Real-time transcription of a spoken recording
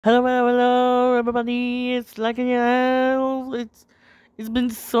Hello, hello, hello, everybody! It's like it's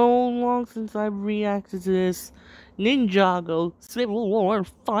been so long since I've reacted to this Ninjago Civil War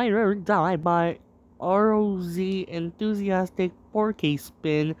Fighter or Die by ROZ Enthusiastic 4K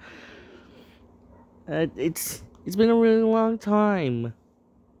Spin. It's been a really long time.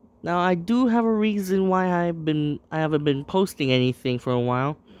 Now I do have a reason why I haven't been posting anything for a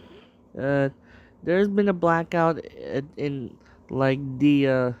while. Uh, there's been a blackout in like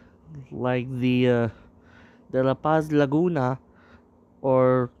the De La Paz Laguna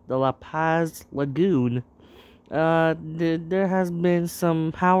or the La Paz Lagoon. There has been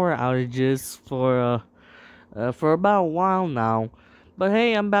some power outages for about a while now. But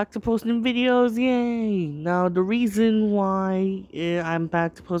hey, I'm back to posting videos, yay! Now the reason why I'm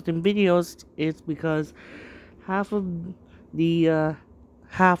back to posting videos is because half of the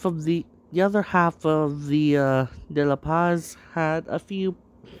half of the other half of the De La Paz had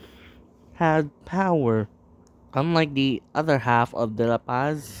power, unlike the other half of De La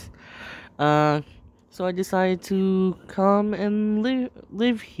Paz. Uh, so I decided to come and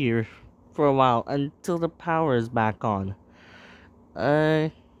live here for a while until the power is back on. Uh,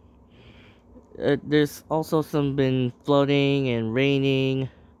 there's also some been flooding and raining,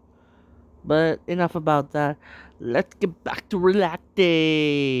 but enough about that. Let's get back to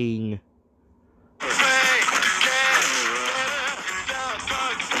relaxing.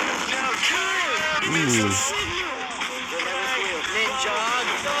 Ooh.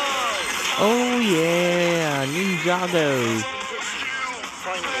 Oh yeah, Ninjago.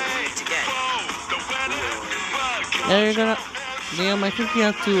 Now you're gonna, damn, I think you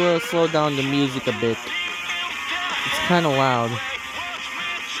have to slow down the music a bit. It's kind of loud.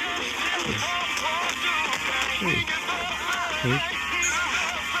 Ooh.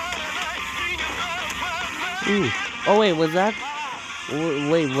 Ooh. Oh wait, was that?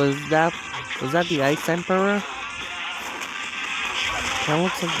 Wait, was that the Ice Emperor? That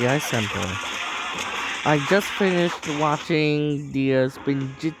looks like the Ice Emperor. I just finished watching the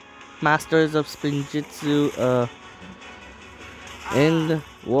Masters of Spinjitzu, and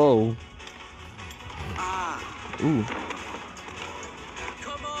whoa. Ooh.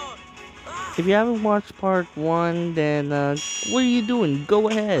 If you haven't watched part 1, then what are you doing? Go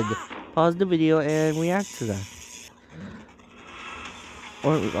ahead, pause the video and react to that.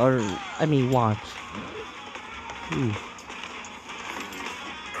 Or I mean, watch. Ooh.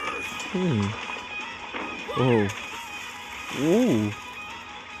 Oh. Ooh.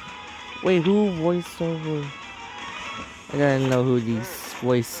 Wait, who voiced over? I gotta know who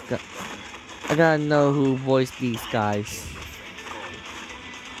I gotta know who voiced these guys.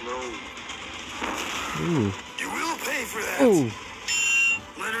 Ooh. You will pay for that. Ooh.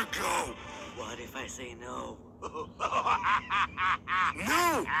 Let her go. What if I say no?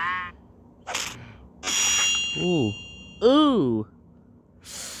 No. Ooh. Ooh.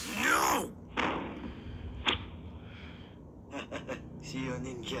 No. See you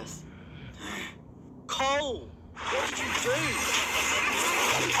ninjas. Cole! What did you do?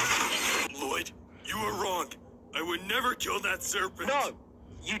 Lloyd, you were wrong. I would never kill that serpent. No!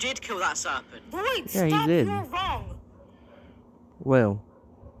 You did kill that serpent. Lloyd, Yeah, stop, he did. you're wrong. Well,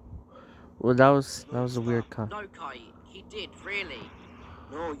 that was a weird cut. No, Kai, he did, really.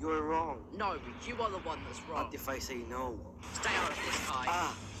 No, you're wrong. No, you are the one that's wrong. What if I say no? Stay out of this, Kai.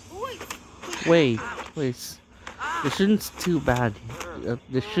 Ah, Lloyd, Wait. The shooting's too bad.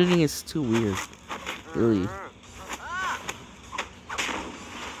 The shooting is too weird. Really.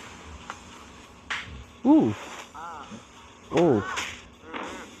 Ooh. Oh.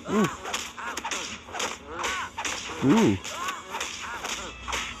 Ooh. Ooh.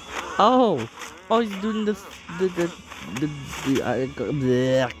 Oh. Oh, he's doing this. I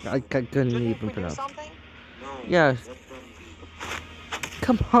couldn't even pronounce. no. Yeah. Let them be.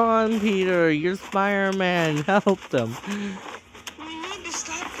 Come on, Peter. You're Spider-Man. Help them. We need to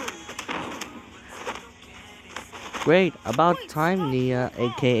stop them. Great. About time, Nia,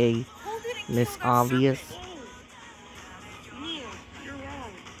 aka Miss Obvious. Nia, you're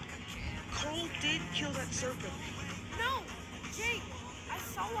wrong. Cole did kill that serpent. no! Jake, I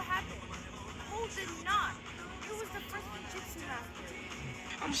saw what happened. Cole did not. It was the first Ninjitsu master.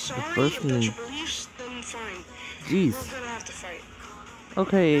 I'm sorry first if that's nin- your beliefs, then fine. Jeez. We're gonna have to fight.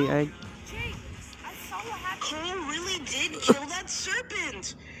 Okay, Jake, I saw what happened. Cole really did kill that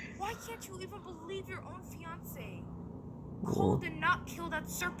serpent. Why can't you even believe your own fiance? Cole did not kill that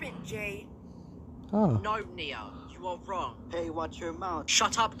serpent, Jay. Oh. No, Nia, you are wrong. Hey, watch your mouth.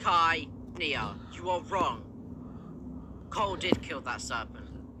 Shut up, Kai. Nia, you are wrong. Cole did kill that serpent.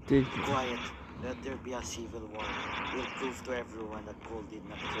 Did Quiet. Let there be a civil war. We'll prove to everyone that Cole did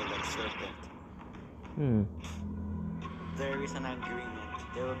not kill that serpent. Hmm. There is an agreement.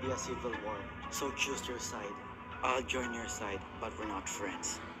 There will be a civil war. So choose your side. I'll join your side, but we're not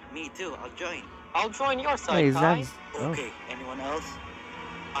friends. Me too, I'll join. I'll join your Hey, side, is Kai. that... Oh. Okay, anyone else?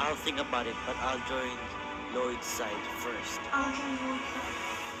 I'll think about it, but I'll join Lloyd's side first. I'll join Lloyd's side.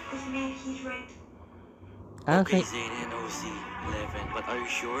 Because man, he's right. Okay, Okay. Zane and OC, 11, but are you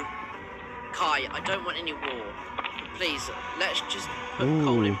sure? Kai, I don't want any war. Please, let's just put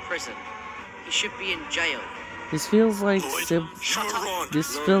Cole in Ooh. prison. He should be in jail. This feels like Lloyd, Civ... you're wrong.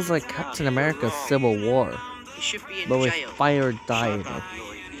 This feels like Captain America's Civil War, He should be in but with jail. fire dying. Shut up,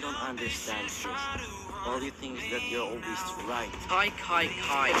 Lloyd. You don't understand this. All you think is that you're always right. Kai,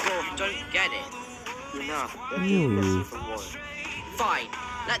 you don't get it. Enough. Let there be a Ooh. civil war. Fine,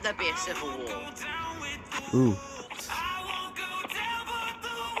 let there be a civil war. Ooh.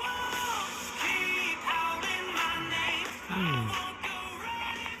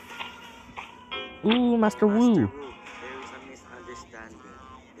 Ooh, Master Master Wu. Wu, there is a misunderstanding.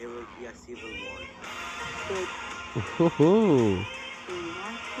 There will be a civil war. Ooh.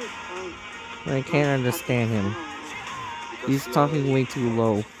 I can't understand him. Because He's we talking already way too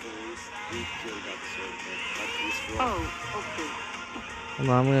low. we killed that serpent, but he's wrong. Hold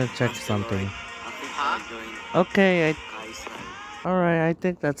on, I'm gonna check Master something. Lloyd, I think Huh? I'll join Okay, Kai's side. alright, I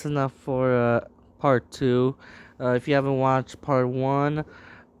think that's enough for part 2. If you haven't watched part 1,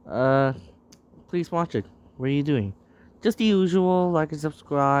 please watch it. What are you doing? Just the usual, like and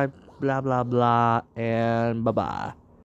subscribe, blah blah blah, and bye bye.